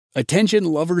Attention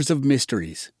lovers of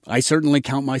mysteries. I certainly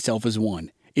count myself as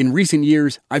one. In recent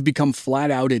years, I've become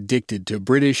flat-out addicted to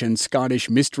British and Scottish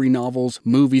mystery novels,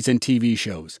 movies, and TV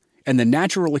shows. And the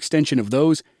natural extension of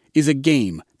those is a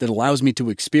game that allows me to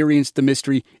experience the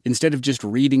mystery instead of just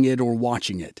reading it or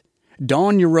watching it.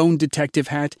 Don your own detective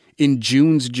hat in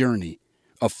June's Journey,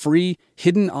 a free,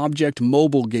 hidden object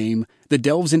mobile game that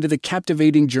delves into the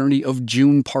captivating journey of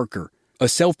June Parker, a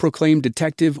self-proclaimed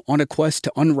detective on a quest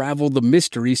to unravel the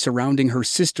mystery surrounding her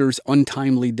sister's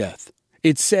untimely death.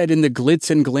 It's set in the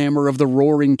glitz and glamour of the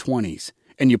Roaring '20s,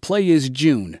 and you play as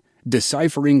June,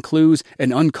 deciphering clues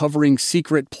and uncovering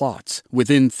secret plots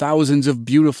within thousands of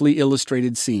beautifully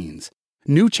illustrated scenes.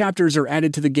 New chapters are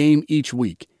added to the game each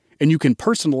week, and you can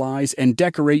personalize and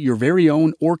decorate your very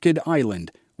own Orchid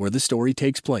Island, where the story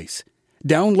takes place.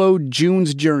 Download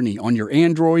June's Journey on your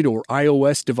Android or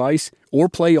iOS device, or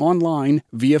play online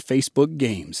via Facebook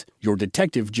Games. Your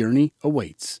detective journey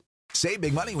awaits. Save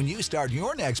big money when you start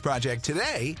your next project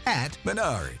today at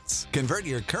Menards. Convert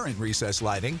your current recessed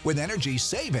lighting with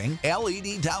energy-saving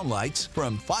LED downlights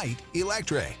from Fight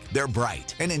Electric. They're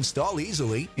bright and install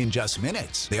easily in just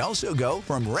minutes. They also go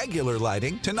from regular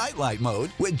lighting to nightlight mode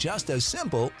with just a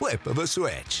simple flip of a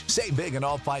switch. Save big on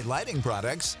all Fight lighting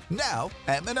products now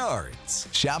at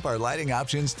Menards. Shop our lighting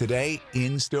options today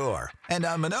in-store and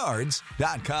on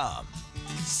Menards.com.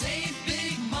 Save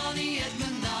big money at Menards.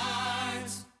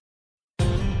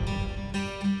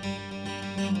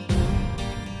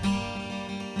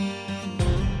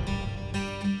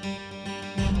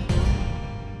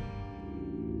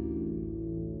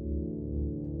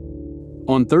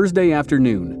 On Thursday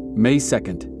afternoon, May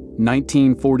 2nd,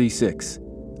 1946,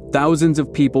 thousands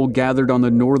of people gathered on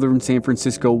the northern San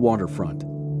Francisco waterfront.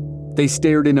 They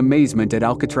stared in amazement at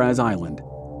Alcatraz Island.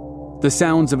 The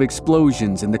sounds of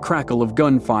explosions and the crackle of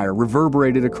gunfire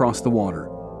reverberated across the water.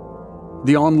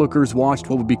 The onlookers watched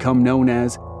what would become known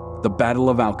as the Battle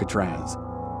of Alcatraz.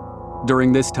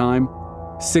 During this time,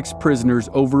 6 prisoners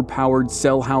overpowered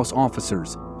cell house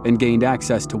officers and gained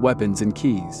access to weapons and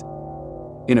keys.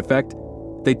 In effect,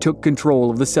 they took control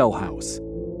of the cell house.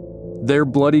 Their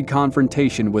bloody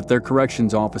confrontation with their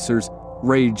corrections officers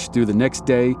raged through the next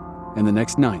day and the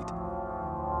next night.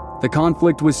 The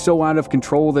conflict was so out of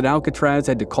control that Alcatraz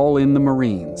had to call in the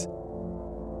Marines.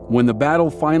 When the battle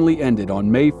finally ended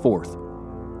on May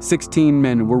 4th, 16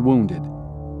 men were wounded,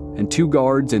 and 2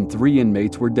 guards and 3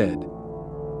 inmates were dead.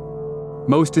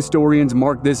 Most historians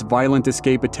mark this violent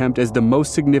escape attempt as the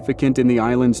most significant in the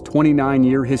island's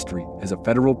 29-year history as a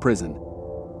federal prison.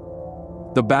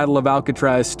 The Battle of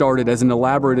Alcatraz started as an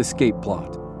elaborate escape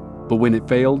plot, but when it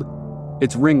failed,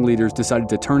 its ringleaders decided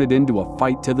to turn it into a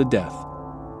fight to the death.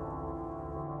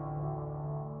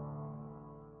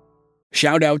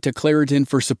 Shout out to Claritin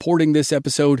for supporting this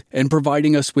episode and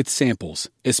providing us with samples,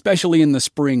 especially in the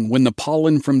spring when the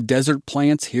pollen from desert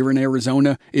plants here in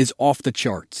Arizona is off the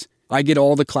charts. I get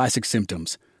all the classic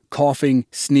symptoms: coughing,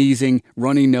 sneezing,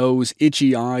 runny nose,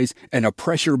 itchy eyes, and a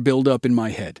pressure buildup in my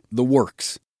head. The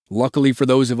works. Luckily for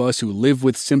those of us who live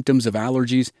with symptoms of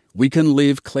allergies, we can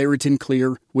live Claritin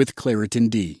Clear with Claritin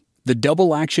D. The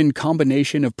double-action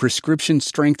combination of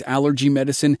prescription-strength allergy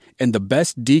medicine and the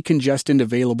best decongestant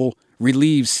available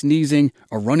relieves sneezing,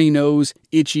 a runny nose,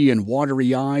 itchy and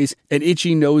watery eyes, an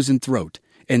itchy nose and throat,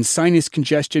 and sinus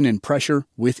congestion and pressure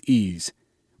with ease.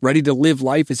 Ready to live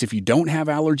life as if you don't have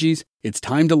allergies? It's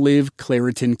time to live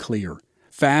Claritin Clear.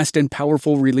 Fast and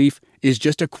powerful relief is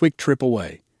just a quick trip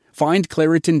away. Find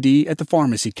Claritin D at the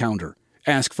pharmacy counter.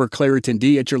 Ask for Claritin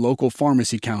D at your local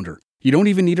pharmacy counter. You don't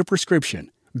even need a prescription.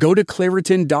 Go to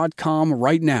Claritin.com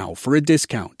right now for a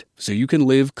discount so you can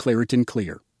live Claritin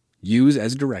Clear. Use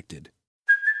as directed.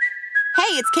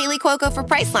 Hey, it's Kaylee Cuoco for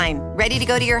Priceline. Ready to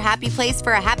go to your happy place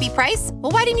for a happy price?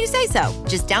 Well, why didn't you say so?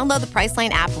 Just download the Priceline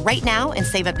app right now and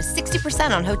save up to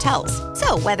 60% on hotels.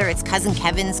 So whether it's Cousin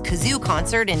Kevin's Kazoo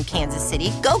Concert in Kansas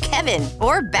City, go Kevin,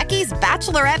 or Becky's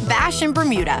Bachelorette Bash in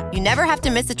Bermuda, you never have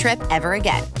to miss a trip ever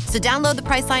again. So download the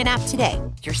Priceline app today.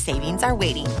 Your savings are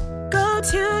waiting. Go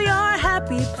to your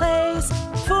happy place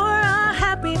for a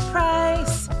happy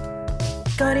price.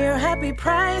 Go to your happy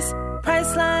price,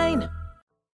 Priceline.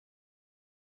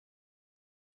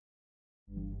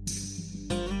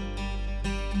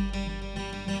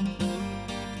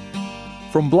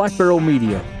 From Black Barrel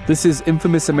Media, this is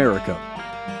Infamous America.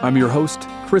 I'm your host,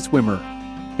 Chris Wimmer,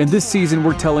 and this season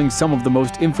we're telling some of the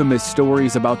most infamous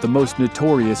stories about the most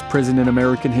notorious prison in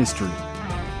American history.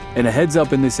 And a heads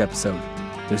up in this episode,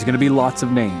 there's going to be lots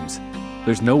of names.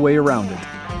 There's no way around it.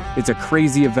 It's a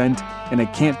crazy event, and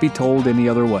it can't be told any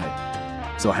other way.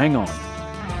 So hang on.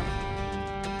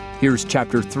 Here's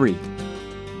Chapter 3,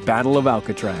 Battle of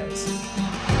Alcatraz.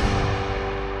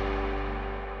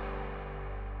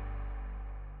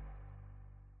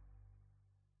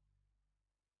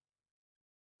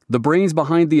 The brains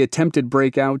behind the attempted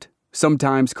breakout,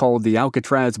 sometimes called the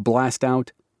Alcatraz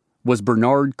blastout, was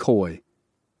Bernard Coy.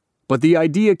 But the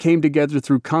idea came together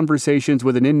through conversations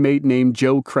with an inmate named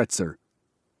Joe Kretzer.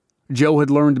 Joe had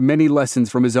learned many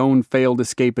lessons from his own failed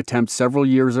escape attempt several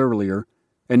years earlier,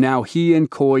 and now he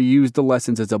and Coy used the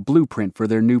lessons as a blueprint for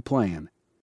their new plan.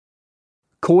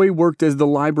 Coy worked as the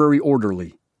library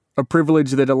orderly, a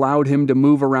privilege that allowed him to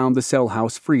move around the cell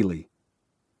house freely.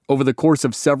 Over the course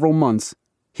of several months,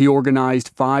 he organized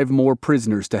 5 more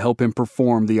prisoners to help him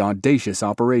perform the audacious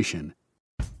operation.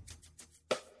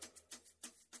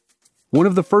 One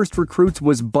of the first recruits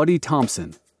was Buddy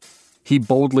Thompson. He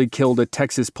boldly killed a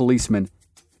Texas policeman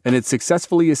and had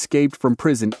successfully escaped from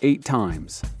prison 8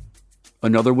 times.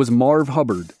 Another was Marv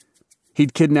Hubbard.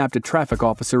 He'd kidnapped a traffic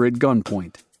officer at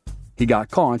gunpoint. He got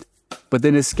caught, but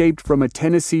then escaped from a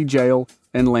Tennessee jail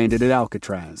and landed at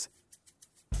Alcatraz.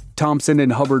 Thompson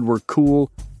and Hubbard were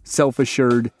cool,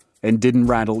 self-assured, and didn't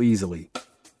rattle easily.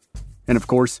 And of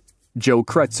course, Joe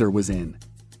Kretzer was in.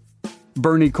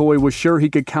 Bernie Coy was sure he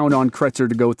could count on Kretzer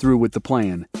to go through with the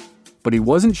plan, but he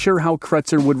wasn't sure how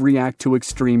Kretzer would react to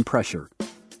extreme pressure.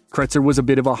 Kretzer was a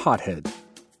bit of a hothead.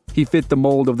 He fit the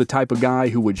mold of the type of guy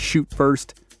who would shoot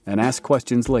first and ask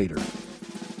questions later.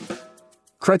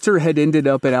 Kretzer had ended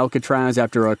up at Alcatraz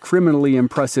after a criminally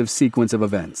impressive sequence of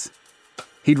events.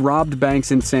 He'd robbed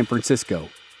banks in San Francisco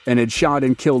and had shot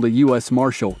and killed a U.S.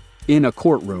 Marshal in a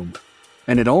courtroom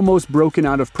and had almost broken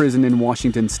out of prison in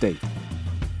Washington state.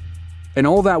 And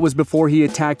all that was before he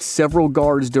attacked several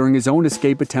guards during his own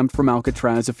escape attempt from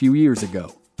Alcatraz a few years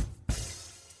ago.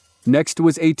 Next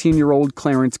was 18-year-old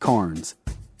Clarence Carnes.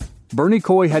 Bernie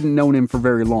Coy hadn't known him for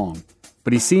very long,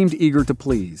 but he seemed eager to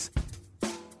please.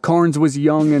 Carnes was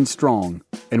young and strong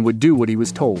and would do what he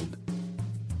was told.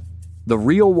 The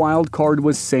real wild card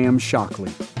was Sam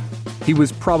Shockley. He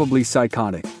was probably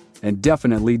psychotic and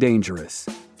definitely dangerous,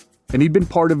 and he'd been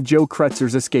part of Joe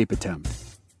Kretzer's escape attempt.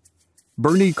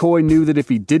 Bernie Coy knew that if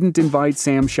he didn't invite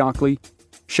Sam Shockley,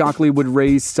 Shockley would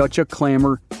raise such a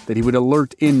clamor that he would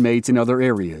alert inmates in other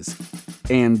areas,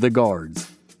 and the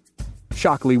guards.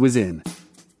 Shockley was in,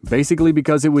 basically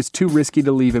because it was too risky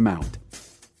to leave him out.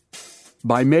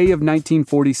 By May of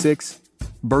 1946,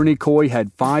 Bernie Coy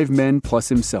had 5 men plus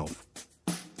himself.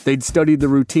 They'd studied the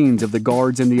routines of the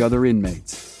guards and the other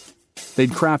inmates. They'd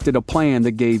crafted a plan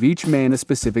that gave each man a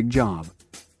specific job.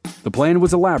 The plan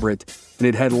was elaborate, and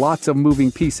it had lots of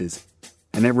moving pieces,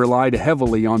 and it relied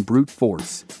heavily on brute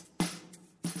force.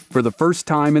 For the first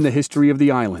time in the history of the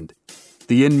island,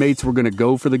 the inmates were going to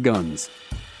go for the guns.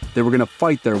 They were going to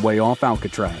fight their way off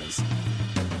Alcatraz.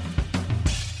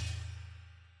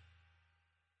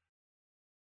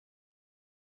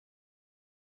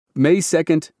 May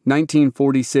 2nd,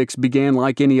 1946 began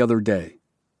like any other day.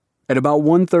 At about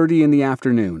 1:30 in the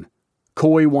afternoon,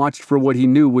 Coy watched for what he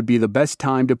knew would be the best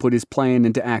time to put his plan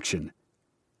into action.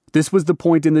 This was the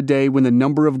point in the day when the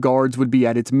number of guards would be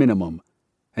at its minimum,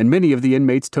 and many of the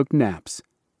inmates took naps.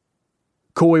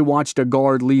 Coy watched a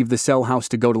guard leave the cell house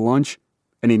to go to lunch,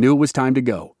 and he knew it was time to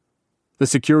go. The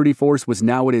security force was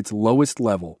now at its lowest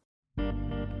level.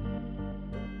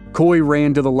 Coy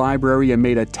ran to the library and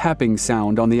made a tapping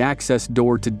sound on the access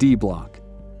door to D Block.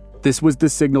 This was the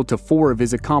signal to 4 of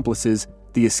his accomplices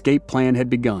the escape plan had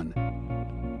begun.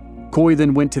 Coy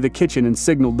then went to the kitchen and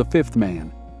signaled the 5th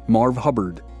man, Marv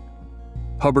Hubbard.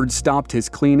 Hubbard stopped his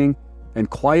cleaning and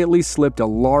quietly slipped a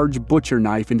large butcher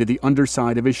knife into the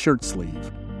underside of his shirt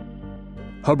sleeve.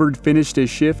 Hubbard finished his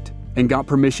shift and got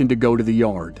permission to go to the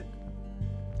yard.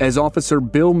 As Officer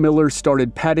Bill Miller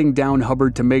started patting down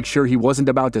Hubbard to make sure he wasn't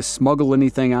about to smuggle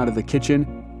anything out of the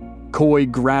kitchen, Coy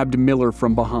grabbed Miller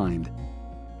from behind.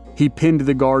 He pinned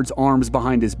the guard's arms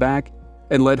behind his back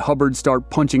and let Hubbard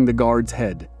start punching the guard's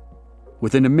head.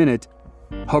 Within a minute,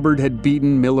 Hubbard had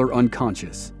beaten Miller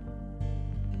unconscious.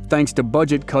 Thanks to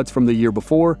budget cuts from the year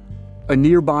before, a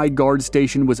nearby guard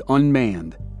station was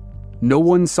unmanned. No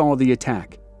one saw the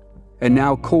attack, and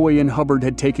now Coy and Hubbard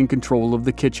had taken control of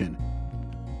the kitchen.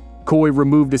 Coy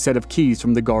removed a set of keys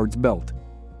from the guard's belt.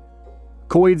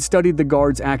 Coy had studied the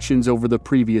guard's actions over the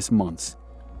previous months.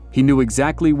 He knew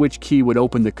exactly which key would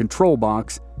open the control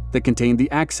box that contained the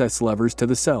access levers to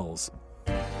the cells.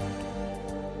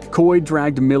 Coy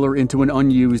dragged Miller into an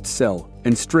unused cell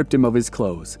and stripped him of his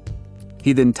clothes.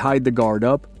 He then tied the guard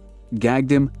up,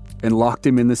 gagged him, and locked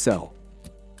him in the cell.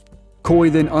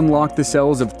 Coy then unlocked the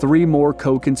cells of 3 more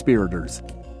co-conspirators.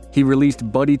 He released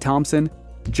Buddy Thompson,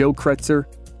 Joe Kretzer,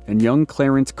 and young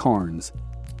Clarence Carnes.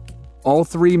 All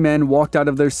 3 men walked out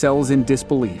of their cells in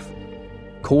disbelief.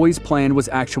 Coy's plan was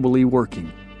actually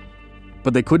working.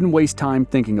 But they couldn't waste time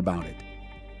thinking about it.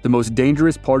 The most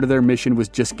dangerous part of their mission was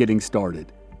just getting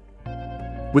started.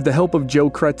 With the help of Joe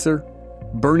Kretzer,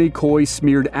 Bernie Coy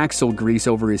smeared axle grease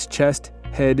over his chest,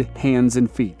 head, hands, and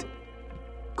feet.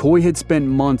 Coy had spent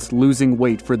months losing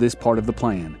weight for this part of the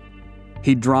plan.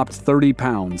 He'd dropped 30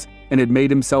 pounds and had made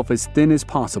himself as thin as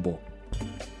possible.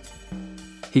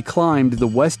 He climbed the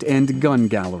West End Gun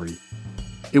Gallery.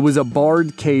 It was a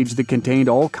barred cage that contained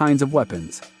all kinds of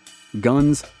weapons: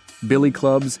 guns, billy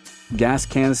clubs, gas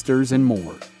canisters, and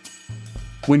more.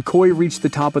 When Coy reached the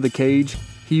top of the cage,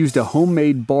 he used a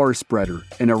homemade bar spreader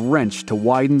and a wrench to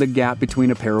widen the gap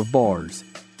between a pair of bars.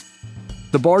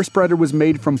 The bar spreader was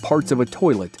made from parts of a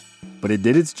toilet, but it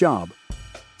did its job.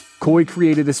 Coy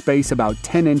created a space about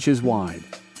 10 inches wide.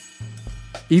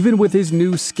 Even with his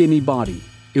new skinny body,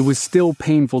 it was still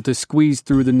painful to squeeze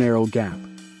through the narrow gap,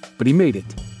 but he made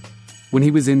it. When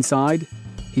he was inside,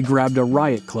 he grabbed a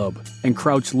riot club and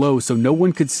crouched low so no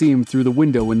one could see him through the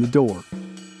window in the door.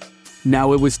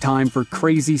 Now it was time for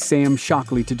Crazy Sam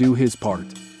Shockley to do his part.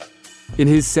 In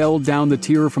his cell down the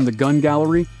tier from the gun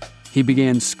gallery, he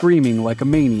began screaming like a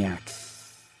maniac.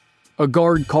 A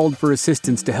guard called for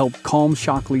assistance to help calm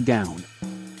Shockley down.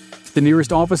 The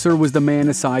nearest officer was the man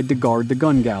assigned to guard the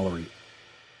gun gallery.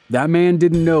 That man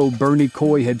didn't know Bernie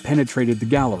Coy had penetrated the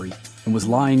gallery and was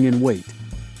lying in wait.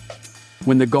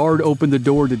 When the guard opened the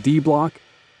door to D Block,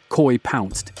 Coy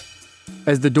pounced.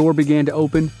 As the door began to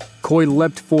open, Coy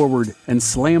leapt forward and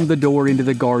slammed the door into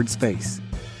the guard's face.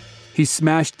 He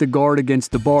smashed the guard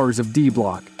against the bars of D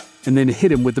Block and then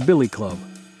hit him with the billy club.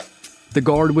 The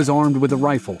guard was armed with a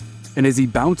rifle, and as he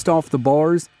bounced off the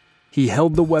bars, he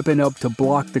held the weapon up to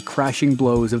block the crashing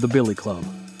blows of the billy club.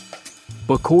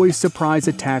 But Coy's surprise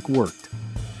attack worked.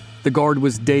 The guard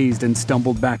was dazed and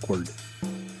stumbled backward.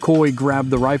 Coy grabbed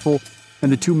the rifle,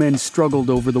 and the two men struggled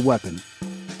over the weapon.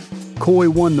 Coy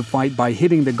won the fight by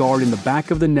hitting the guard in the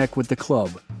back of the neck with the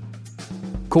club.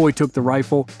 Coy took the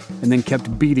rifle and then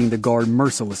kept beating the guard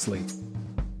mercilessly.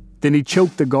 Then he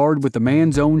choked the guard with the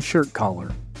man's own shirt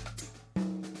collar.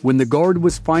 When the guard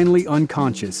was finally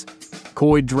unconscious,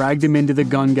 Coy dragged him into the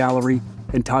gun gallery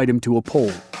and tied him to a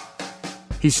pole.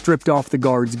 He stripped off the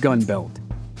guard's gun belt.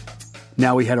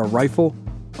 Now he had a rifle,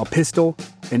 a pistol,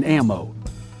 and ammo.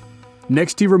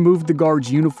 Next, he removed the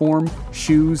guard's uniform,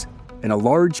 shoes, and a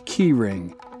large key ring.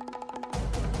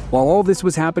 While all this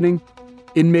was happening,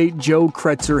 inmate Joe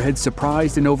Kretzer had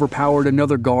surprised and overpowered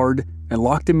another guard and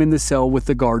locked him in the cell with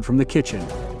the guard from the kitchen.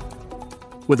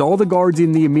 With all the guards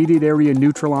in the immediate area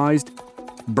neutralized,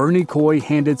 Bernie Coy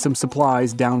handed some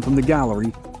supplies down from the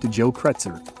gallery to Joe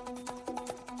Kretzer.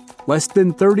 Less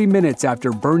than 30 minutes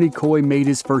after Bernie Coy made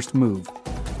his first move,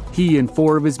 he and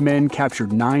 4 of his men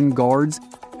captured 9 guards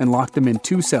and locked them in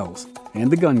 2 cells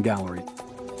and the gun gallery.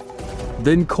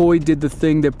 Then Coy did the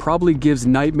thing that probably gives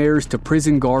nightmares to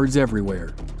prison guards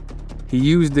everywhere. He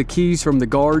used the keys from the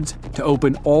guards to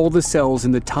open all the cells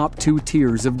in the top 2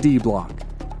 tiers of D Block.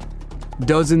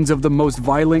 Dozens of the most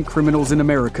violent criminals in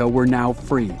America were now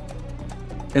free.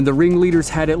 And the ringleaders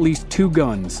had at least 2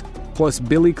 guns, plus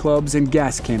billy clubs and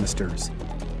gas canisters.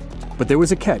 But there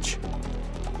was a catch.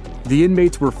 The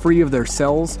inmates were free of their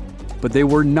cells, but they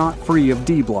were not free of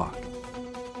D Block.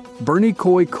 Bernie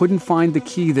Coy couldn't find the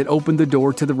key that opened the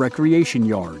door to the recreation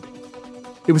yard.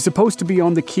 It was supposed to be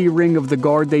on the key ring of the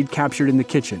guard they'd captured in the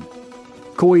kitchen.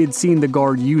 Coy had seen the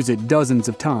guard use it dozens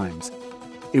of times.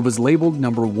 It was labeled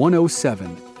number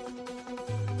 107.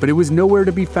 But it was nowhere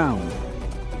to be found.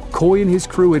 Coy and his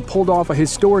crew had pulled off a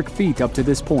historic feat up to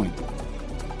this point.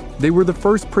 They were the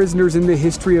first prisoners in the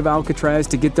history of Alcatraz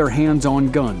to get their hands on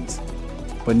guns.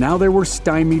 But now they were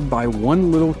stymied by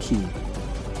one little key.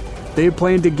 They had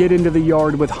planned to get into the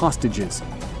yard with hostages,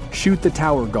 shoot the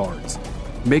tower guards,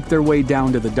 make their way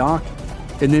down to the dock,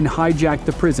 and then hijack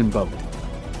the prison boat.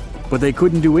 But they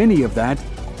couldn't do any of that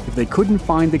if they couldn't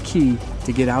find the key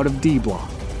to get out of D Block.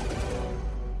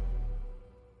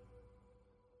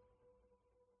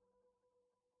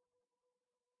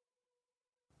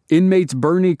 Inmates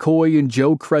Bernie Coy and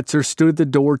Joe Kretzer stood at the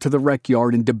door to the rec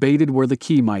yard and debated where the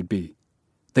key might be.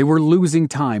 They were losing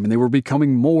time and they were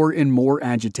becoming more and more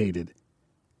agitated.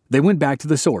 They went back to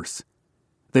the source.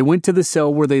 They went to the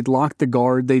cell where they'd locked the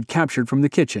guard they'd captured from the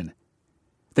kitchen.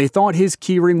 They thought his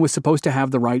keyring was supposed to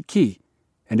have the right key,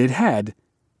 and it had,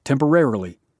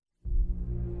 temporarily.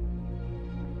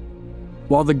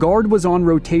 While the guard was on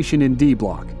rotation in D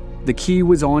Block, the key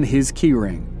was on his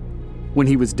keyring. When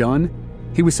he was done,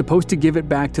 he was supposed to give it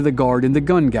back to the guard in the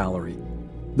gun gallery,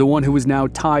 the one who was now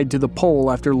tied to the pole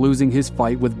after losing his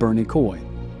fight with Bernie Coy.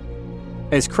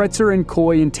 As Kretzer and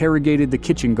Coy interrogated the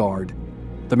kitchen guard,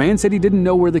 the man said he didn't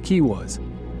know where the key was.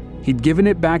 He'd given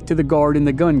it back to the guard in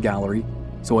the gun gallery,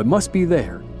 so it must be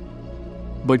there.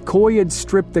 But Coy had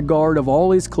stripped the guard of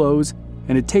all his clothes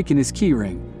and had taken his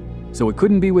keyring, so it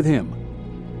couldn't be with him.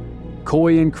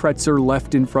 Coy and Kretzer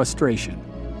left in frustration.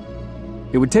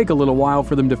 It would take a little while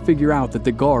for them to figure out that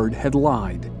the guard had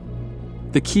lied.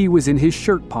 The key was in his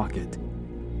shirt pocket.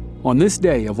 On this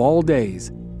day of all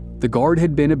days, the guard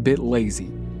had been a bit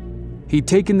lazy. He'd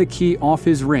taken the key off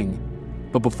his ring,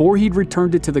 but before he'd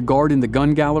returned it to the guard in the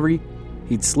gun gallery,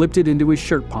 he'd slipped it into his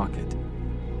shirt pocket.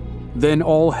 Then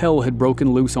all hell had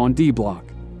broken loose on D Block.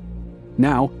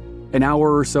 Now, an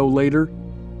hour or so later,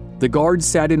 the guards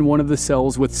sat in one of the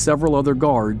cells with several other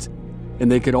guards,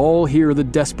 and they could all hear the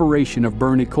desperation of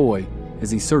Bernie Coy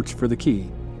as he searched for the key.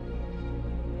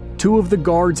 Two of the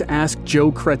guards asked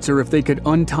Joe Kretzer if they could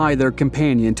untie their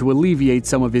companion to alleviate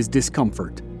some of his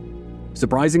discomfort.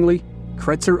 Surprisingly,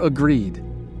 Kretzer agreed.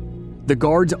 The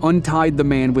guards untied the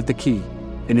man with the key,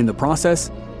 and in the process,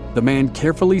 the man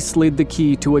carefully slid the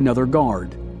key to another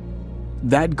guard.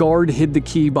 That guard hid the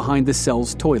key behind the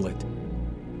cell's toilet.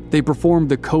 They performed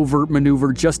the covert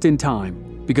maneuver just in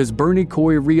time because Bernie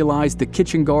Coy realized the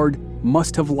kitchen guard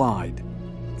must have lied.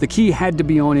 The key had to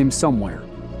be on him somewhere.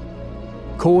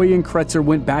 Coy and Kretzer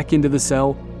went back into the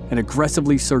cell and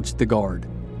aggressively searched the guard.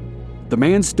 The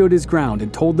man stood his ground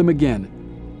and told them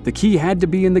again the key had to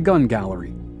be in the gun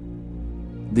gallery.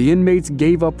 The inmates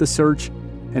gave up the search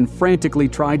and frantically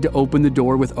tried to open the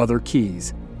door with other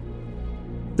keys.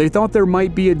 They thought there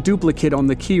might be a duplicate on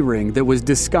the key ring that was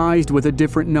disguised with a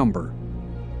different number,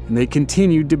 and they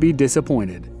continued to be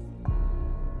disappointed.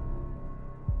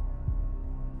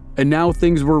 And now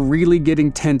things were really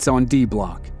getting tense on D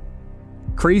Block.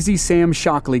 Crazy Sam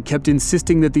Shockley kept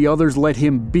insisting that the others let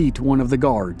him beat one of the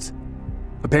guards.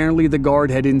 Apparently the guard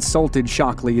had insulted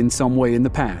Shockley in some way in the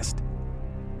past.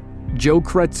 Joe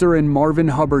Kretzer and Marvin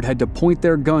Hubbard had to point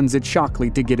their guns at Shockley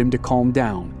to get him to calm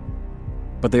down.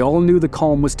 But they all knew the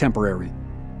calm was temporary.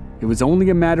 It was only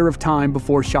a matter of time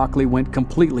before Shockley went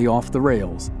completely off the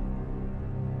rails.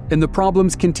 And the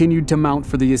problems continued to mount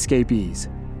for the escapees.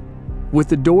 With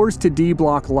the doors to D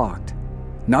Block locked,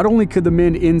 not only could the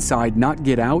men inside not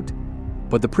get out,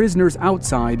 but the prisoners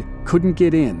outside couldn't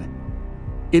get in.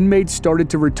 Inmates started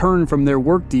to return from their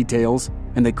work details,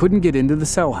 and they couldn't get into the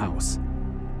cell house.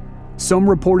 Some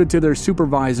reported to their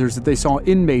supervisors that they saw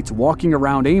inmates walking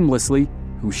around aimlessly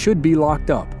who should be locked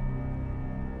up.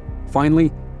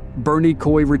 Finally, Bernie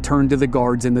Coy returned to the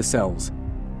guards in the cells.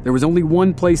 There was only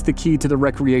one place the key to the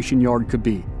recreation yard could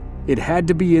be. It had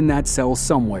to be in that cell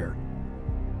somewhere.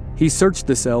 He searched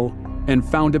the cell and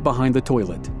found it behind the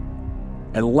toilet.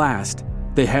 At last,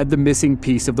 they had the missing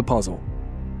piece of the puzzle.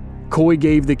 Coy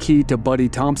gave the key to Buddy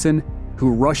Thompson,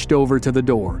 who rushed over to the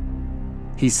door.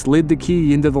 He slid the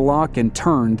key into the lock and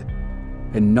turned,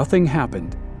 and nothing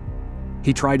happened.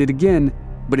 He tried it again,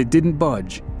 but it didn't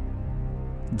budge.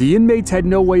 The inmates had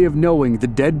no way of knowing the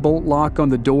deadbolt lock on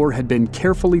the door had been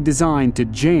carefully designed to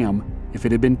jam if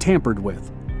it had been tampered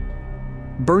with.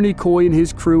 Bernie Coy and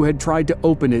his crew had tried to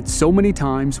open it so many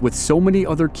times with so many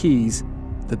other keys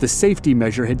that the safety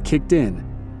measure had kicked in.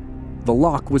 The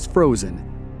lock was frozen.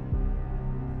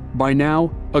 By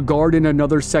now, a guard in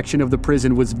another section of the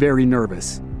prison was very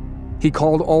nervous. He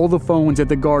called all the phones at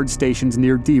the guard stations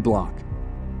near D Block.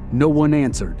 No one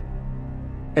answered.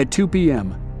 At 2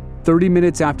 p.m., 30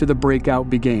 minutes after the breakout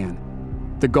began,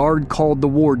 the guard called the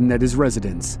warden at his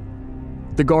residence.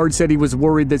 The guard said he was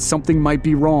worried that something might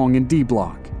be wrong in D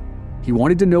Block. He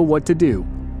wanted to know what to do.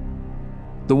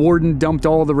 The warden dumped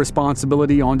all the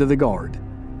responsibility onto the guard.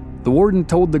 The warden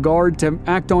told the guard to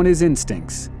act on his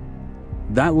instincts.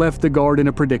 That left the guard in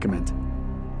a predicament.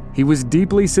 He was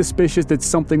deeply suspicious that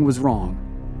something was wrong,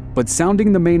 but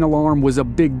sounding the main alarm was a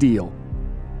big deal.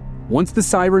 Once the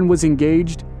siren was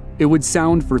engaged, it would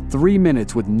sound for 3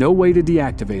 minutes with no way to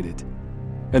deactivate it,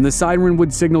 and the siren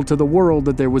would signal to the world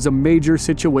that there was a major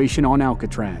situation on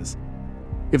Alcatraz.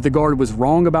 If the guard was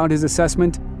wrong about his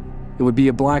assessment, it would be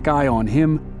a black eye on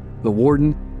him, the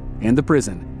warden, and the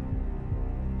prison.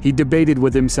 He debated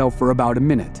with himself for about a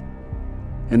minute,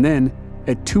 and then,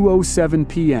 at 2:07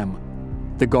 p.m.,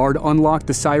 the guard unlocked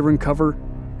the siren cover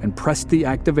and pressed the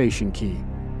activation key.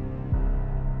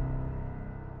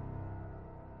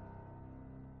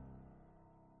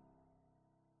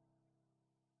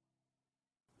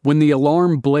 When the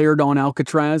alarm blared on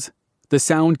Alcatraz, the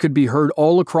sound could be heard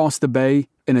all across the bay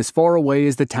and as far away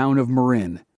as the town of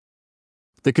Marin.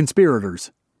 The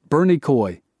conspirators, Bernie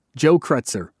Coy, Joe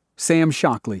Kretzer, Sam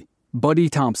Shockley, Buddy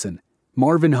Thompson,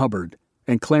 Marvin Hubbard,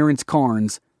 and Clarence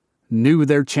Carnes, knew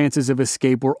their chances of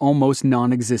escape were almost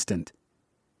non-existent.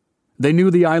 They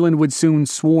knew the island would soon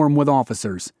swarm with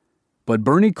officers, but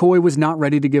Bernie Coy was not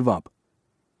ready to give up.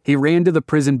 He ran to the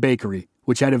prison bakery,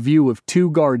 which had a view of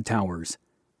 2 guard towers.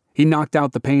 He knocked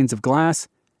out the panes of glass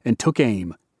and took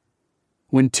aim.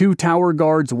 When 2 tower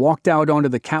guards walked out onto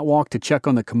the catwalk to check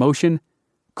on the commotion,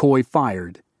 Coy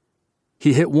fired.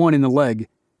 He hit one in the leg,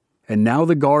 and now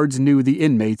the guards knew the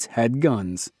inmates had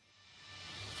guns.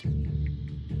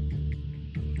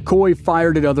 Coy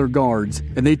fired at other guards,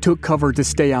 and they took cover to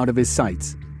stay out of his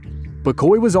sights. But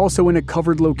Coy was also in a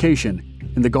covered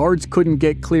location, and the guards couldn't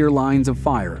get clear lines of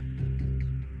fire.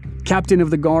 Captain of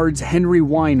the guards, Henry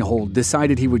Weinhold,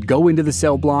 decided he would go into the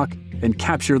cell block and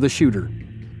capture the shooter.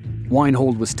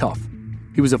 Weinhold was tough.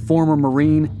 He was a former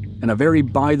Marine and a very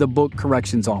by-the-book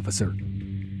corrections officer.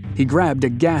 He grabbed a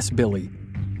gas billy.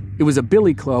 It was a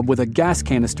billy club with a gas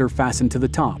canister fastened to the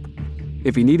top.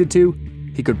 If he needed to,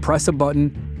 he could press a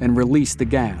button and release the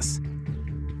gas.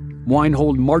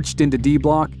 Weinhold marched into D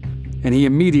Block, and he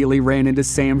immediately ran into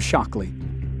Sam Shockley.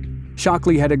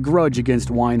 Shockley had a grudge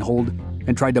against Weinhold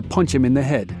and tried to punch him in the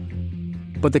head.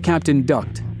 But the captain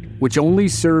ducked, which only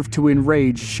served to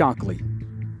enrage Shockley.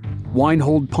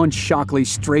 Weinhold punched Shockley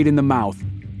straight in the mouth,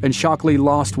 and Shockley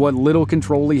lost what little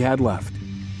control he had left.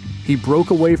 He broke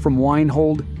away from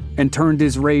Weinhold and turned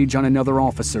his rage on another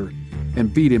officer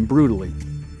and beat him brutally.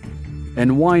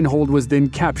 And Weinhold was then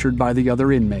captured by the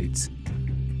other inmates.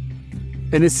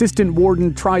 An assistant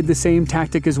warden tried the same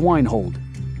tactic as Weinhold.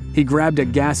 He grabbed a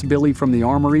gas billy from the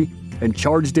armory and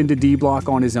charged into D Block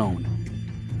on his own.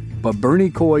 But Bernie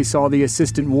Coy saw the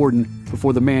assistant warden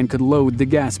before the man could load the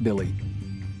gas billy.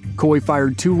 Coy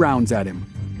fired 2 rounds at him.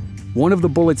 One of the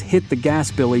bullets hit the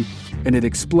gas billy, and it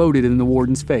exploded in the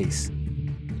warden's face.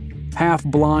 Half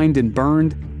blind and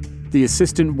burned, the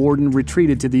assistant warden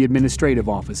retreated to the administrative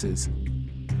offices.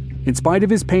 In spite of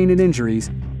his pain and injuries,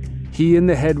 he and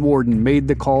the head warden made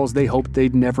the calls they hoped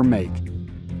they'd never make.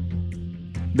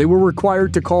 They were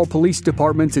required to call police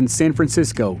departments in San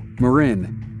Francisco,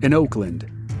 Marin, and Oakland,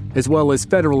 as well as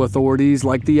federal authorities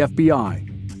like the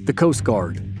FBI, the Coast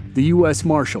Guard, the U.S.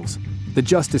 Marshals, the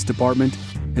Justice Department,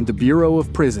 and the Bureau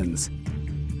of Prisons.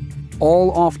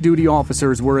 All off-duty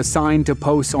officers were assigned to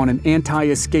posts on an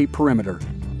anti-escape perimeter.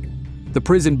 The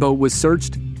prison boat was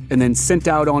searched and then sent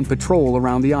out on patrol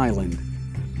around the island.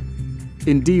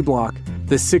 In D Block,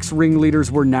 the 6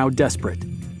 ringleaders were now desperate.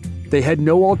 They had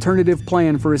no alternative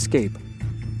plan for escape.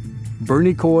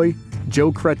 Bernie Coy,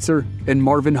 Joe Kretzer, and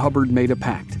Marvin Hubbard made a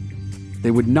pact.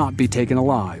 They would not be taken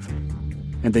alive,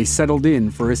 and they settled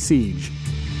in for a siege.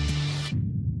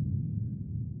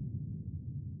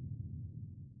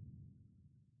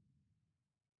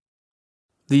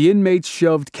 The inmates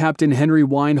shoved Captain Henry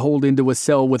Weinhold into a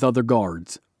cell with other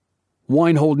guards.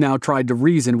 Weinhold now tried to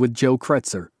reason with Joe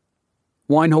Kretzer.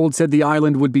 Weinhold said the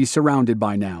island would be surrounded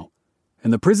by now,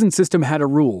 and the prison system had a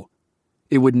rule.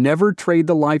 It would never trade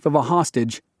the life of a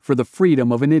hostage for the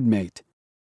freedom of an inmate.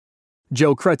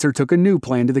 Joe Kretzer took a new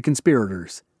plan to the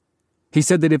conspirators. He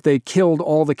said that if they killed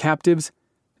all the captives,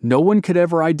 no one could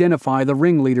ever identify the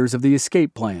ringleaders of the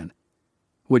escape plan,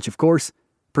 which, of course,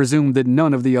 presumed that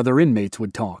none of the other inmates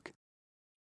would talk.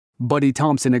 Buddy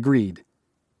Thompson agreed.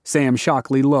 Sam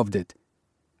Shockley loved it.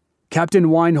 Captain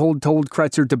Weinhold told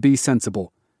Kretzer to be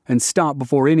sensible and stop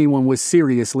before anyone was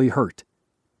seriously hurt.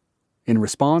 In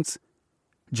response,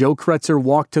 Joe Kretzer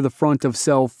walked to the front of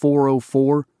cell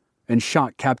 404 and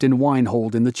shot Captain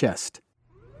Weinhold in the chest.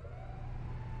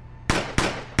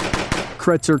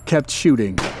 Kretzer kept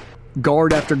shooting.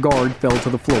 Guard after guard fell to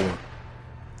the floor.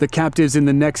 The captives in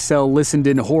the next cell listened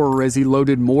in horror as he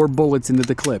loaded more bullets into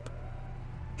the clip.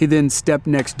 He then stepped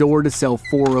next door to cell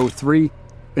 403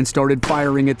 and started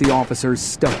firing at the officers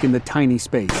stuck in the tiny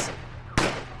space.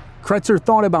 Kretzer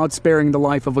thought about sparing the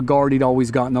life of a guard he'd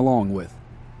always gotten along with,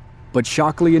 but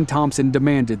Shockley and Thompson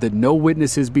demanded that no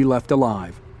witnesses be left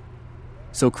alive.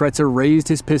 So Kretzer raised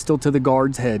his pistol to the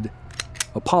guard's head,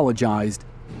 apologized,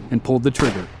 and pulled the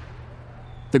trigger.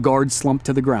 The guard slumped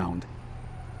to the ground.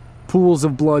 Pools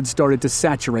of blood started to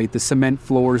saturate the cement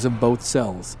floors of both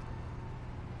cells.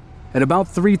 At about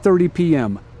 3:30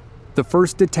 p.m., the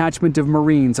first detachment of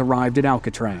Marines arrived at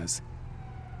Alcatraz.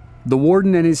 The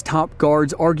warden and his top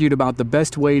guards argued about the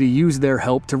best way to use their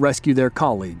help to rescue their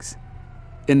colleagues.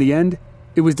 In the end,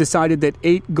 it was decided that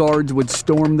 8 guards would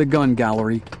storm the gun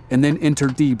gallery and then enter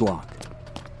D Block.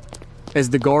 As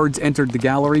the guards entered the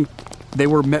gallery, they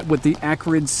were met with the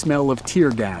acrid smell of tear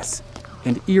gas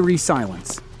and eerie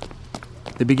silence.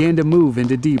 They began to move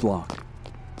into D Block.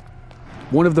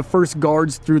 One of the first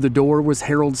guards through the door was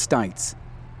Harold Stites.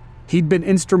 He'd been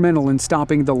instrumental in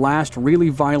stopping the last really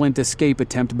violent escape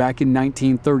attempt back in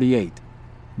 1938,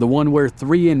 the one where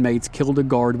 3 inmates killed a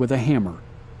guard with a hammer.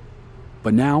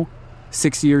 But now,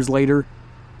 6 years later,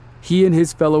 he and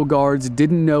his fellow guards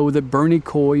didn't know that Bernie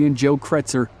Coy and Joe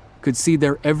Kretzer could see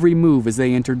their every move as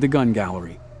they entered the gun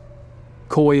gallery.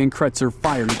 Coy and Kretzer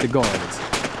fired at the guards.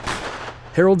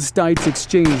 Harold Stites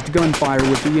exchanged gunfire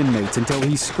with the inmates until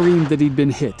he screamed that he'd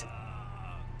been hit.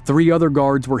 3 other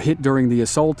guards were hit during the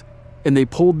assault, and they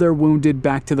pulled their wounded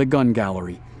back to the gun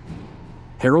gallery.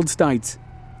 Harold Stites,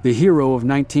 the hero of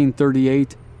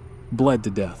 1938, bled to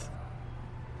death.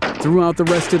 Throughout the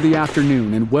rest of the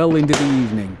afternoon and well into the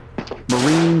evening,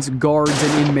 Marines, guards,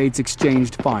 and inmates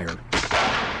exchanged fire.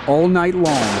 All night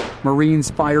long, Marines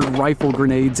fired rifle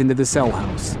grenades into the cell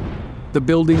house. The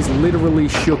buildings literally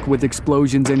shook with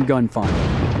explosions and gunfire.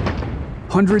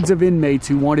 Hundreds of inmates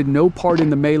who wanted no part in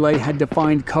the melee had to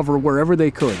find cover wherever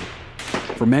they could.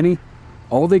 For many,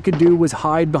 all they could do was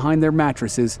hide behind their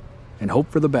mattresses and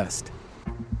hope for the best.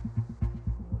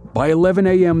 By 11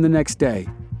 a.m. the next day,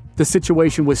 the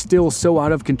situation was still so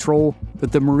out of control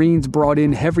that the Marines brought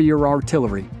in heavier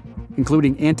artillery,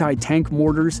 including anti-tank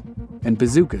mortars and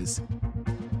bazookas.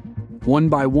 1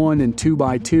 by 1 and 2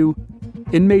 by 2,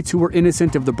 inmates who were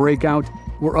innocent of the breakout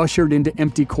were ushered into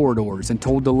empty corridors and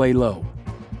told to lay low.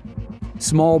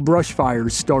 Small brush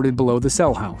fires started below the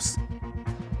cell house.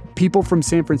 People from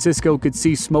San Francisco could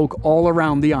see smoke all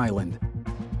around the island.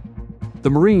 The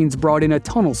Marines brought in a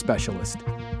tunnel specialist.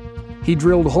 He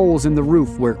drilled holes in the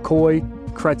roof where Coy,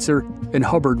 Kretzer, and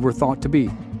Hubbard were thought to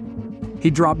be. He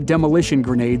dropped demolition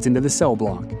grenades into the cell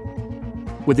block.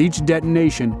 With each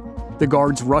detonation, the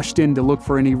guards rushed in to look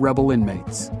for any rebel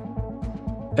inmates.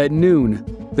 At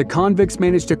noon, the convicts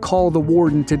managed to call the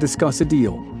warden to discuss a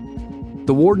deal.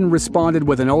 The warden responded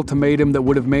with an ultimatum that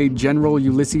would have made General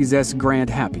Ulysses S. Grant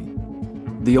happy.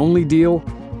 The only deal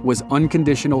was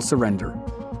unconditional surrender.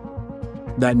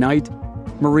 That night,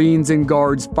 Marines and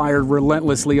guards fired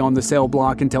relentlessly on the cell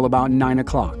block until about 9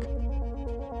 o'clock.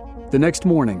 The next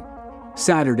morning,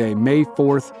 Saturday, May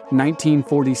 4th,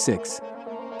 1946,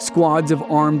 squads of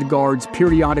armed guards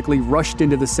periodically rushed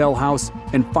into the cell house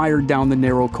and fired down the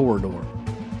narrow corridor.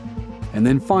 And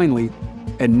then finally,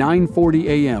 at 9:40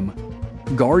 a.m.,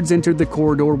 guards entered the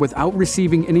corridor without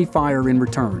receiving any fire in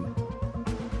return.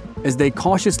 As they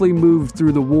cautiously moved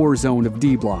through the war zone of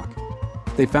D Block,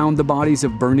 they found the bodies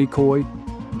of Bernie Coy,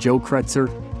 Joe Kretzer,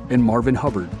 and Marvin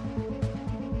Hubbard.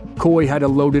 Coy had a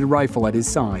loaded rifle at his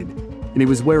side, and he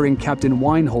was wearing Captain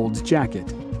Weinhold's jacket.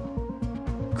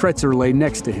 Kretzer lay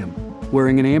next to him,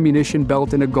 wearing an ammunition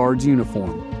belt and a guard's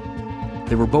uniform.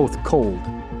 They were both cold.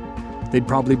 They'd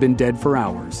probably been dead for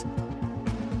hours.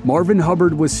 Marvin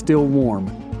Hubbard was still warm,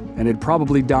 and had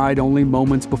probably died only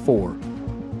moments before.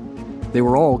 They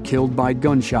were all killed by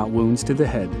gunshot wounds to the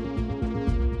head.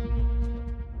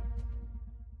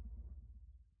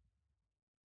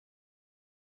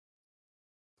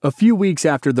 A few weeks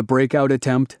after the breakout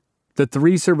attempt, the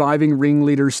 3 surviving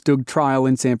ringleaders stood trial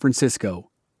in San Francisco.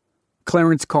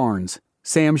 Clarence Carnes,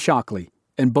 Sam Shockley,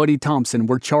 and Buddy Thompson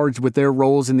were charged with their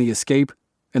roles in the escape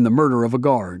and the murder of a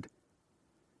guard.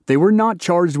 They were not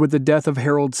charged with the death of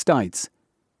Harold Stites,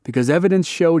 because evidence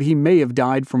showed he may have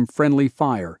died from friendly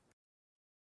fire.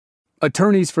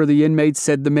 Attorneys for the inmates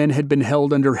said the men had been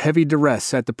held under heavy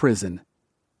duress at the prison.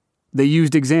 They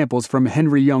used examples from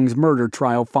Henry Young's murder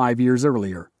trial 5 years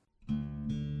earlier.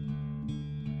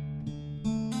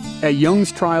 At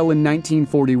Young's trial in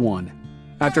 1941,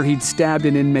 after he'd stabbed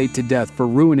an inmate to death for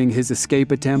ruining his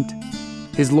escape attempt,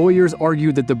 his lawyers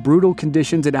argued that the brutal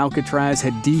conditions at Alcatraz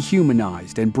had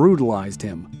dehumanized and brutalized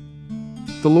him.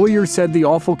 The lawyers said the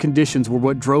awful conditions were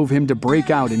what drove him to break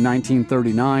out in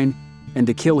 1939 and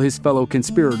to kill his fellow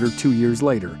conspirator 2 years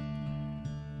later.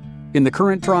 In the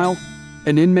current trial,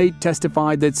 an inmate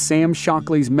testified that Sam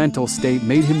Shockley's mental state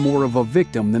made him more of a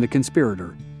victim than a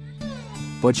conspirator.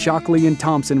 But Shockley and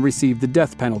Thompson received the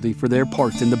death penalty for their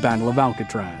parts in the Battle of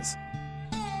Alcatraz.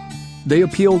 They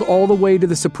appealed all the way to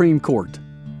the Supreme Court,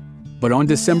 but on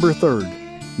December 3rd,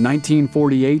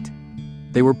 1948,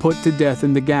 they were put to death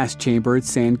in the gas chamber at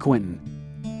San Quentin.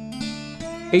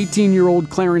 18-year-old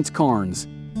Clarence Carnes,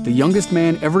 the youngest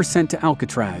man ever sent to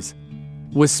Alcatraz,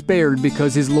 was spared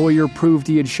because his lawyer proved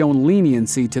he had shown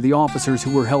leniency to the officers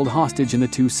who were held hostage in the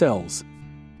 2 cells.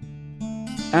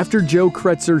 After Joe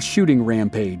Kretzer's shooting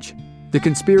rampage, the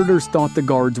conspirators thought the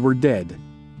guards were dead.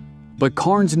 But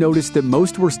Carnes noticed that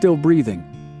most were still breathing,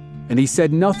 and he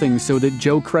said nothing so that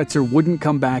Joe Kretzer wouldn't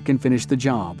come back and finish the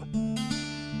job.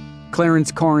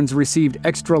 Clarence Carnes received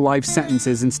extra life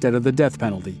sentences instead of the death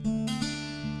penalty.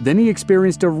 Then he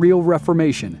experienced a real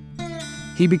reformation.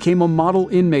 He became a model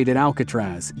inmate at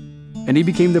Alcatraz, and he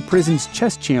became the prison's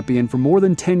chess champion for more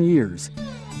than 10 years.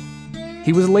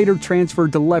 He was later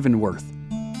transferred to Leavenworth,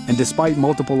 and despite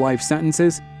multiple life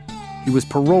sentences, he was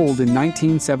paroled in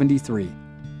 1973.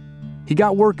 He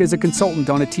got work as a consultant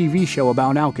on a TV show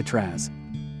about Alcatraz,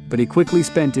 but he quickly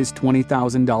spent his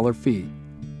 $20,000 fee.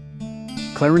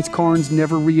 Clarence Carnes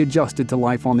never readjusted to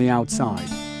life on the outside,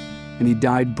 and he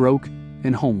died broke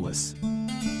and homeless.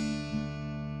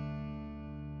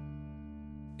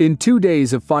 In 2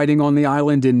 days of fighting on the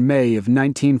island in May of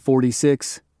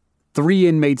 1946, 3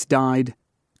 inmates died,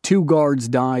 2 guards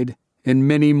died, and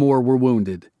many more were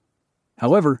wounded.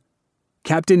 However,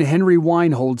 Captain Henry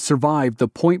Weinhold survived the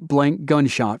point-blank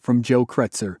gunshot from Joe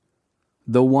Kretzer,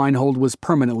 though Weinhold was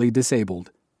permanently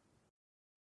disabled.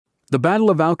 The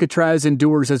Battle of Alcatraz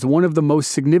endures as one of the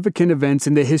most significant events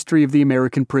in the history of the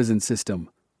American prison system.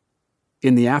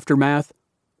 In the aftermath,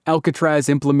 Alcatraz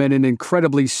implemented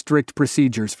incredibly strict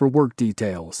procedures for work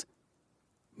details.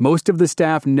 Most of the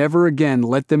staff never again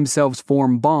let themselves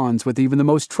form bonds with even the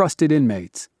most trusted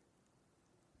inmates.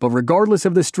 But regardless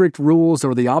of the strict rules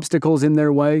or the obstacles in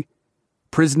their way,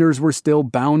 prisoners were still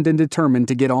bound and determined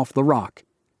to get off the rock.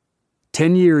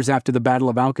 10 years after the Battle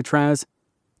of Alcatraz,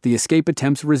 the escape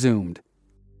attempts resumed.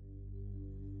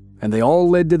 And they all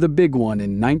led to the big one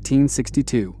in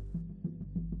 1962.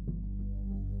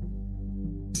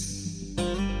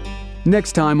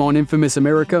 Next time on Infamous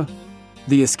America,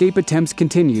 the escape attempts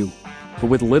continue,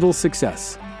 but with little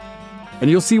success.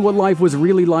 And you'll see what life was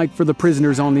really like for the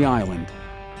prisoners on the island,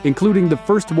 including the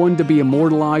first one to be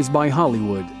immortalized by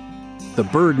Hollywood, the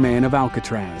Birdman of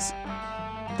Alcatraz.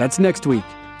 That's next week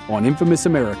on Infamous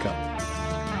America.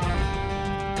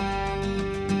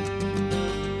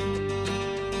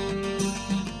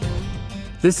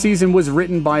 This season was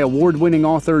written by award-winning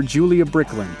author Julia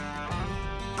Bricklin.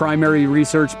 Primary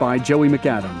research by Joey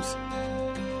McAdams.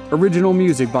 Original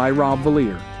music by Rob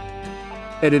Valier.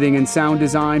 Editing and sound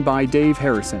design by Dave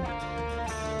Harrison.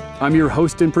 I'm your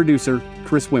host and producer,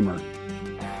 Chris Wimmer.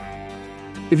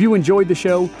 If you enjoyed the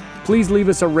show, please leave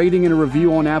us a rating and a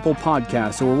review on Apple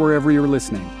Podcasts or wherever you're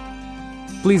listening.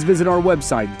 Please visit our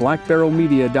website,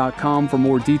 blackbarrelmedia.com, for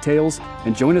more details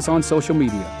and join us on social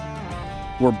media.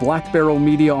 We're Black Barrel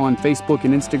Media on Facebook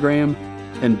and Instagram,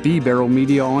 and B Barrel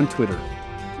Media on Twitter.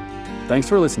 Thanks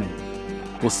for listening.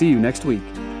 We'll see you next week.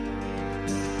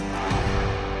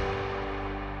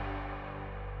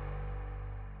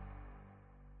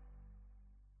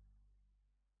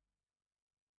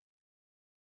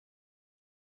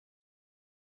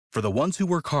 For the ones who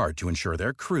work hard to ensure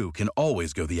their crew can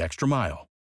always go the extra mile,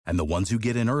 and the ones who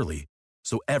get in early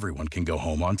so everyone can go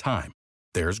home on time,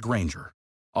 there's Grainger,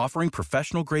 offering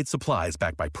professional-grade supplies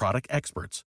backed by product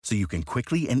experts so you can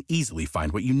quickly and easily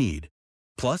find what you need.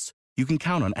 Plus, you can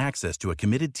count on access to a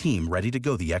committed team ready to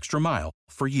go the extra mile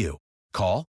for you.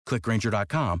 Call, click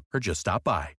Grainger.com, or just stop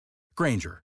by.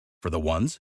 Grainger, for the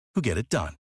ones who get it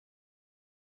done.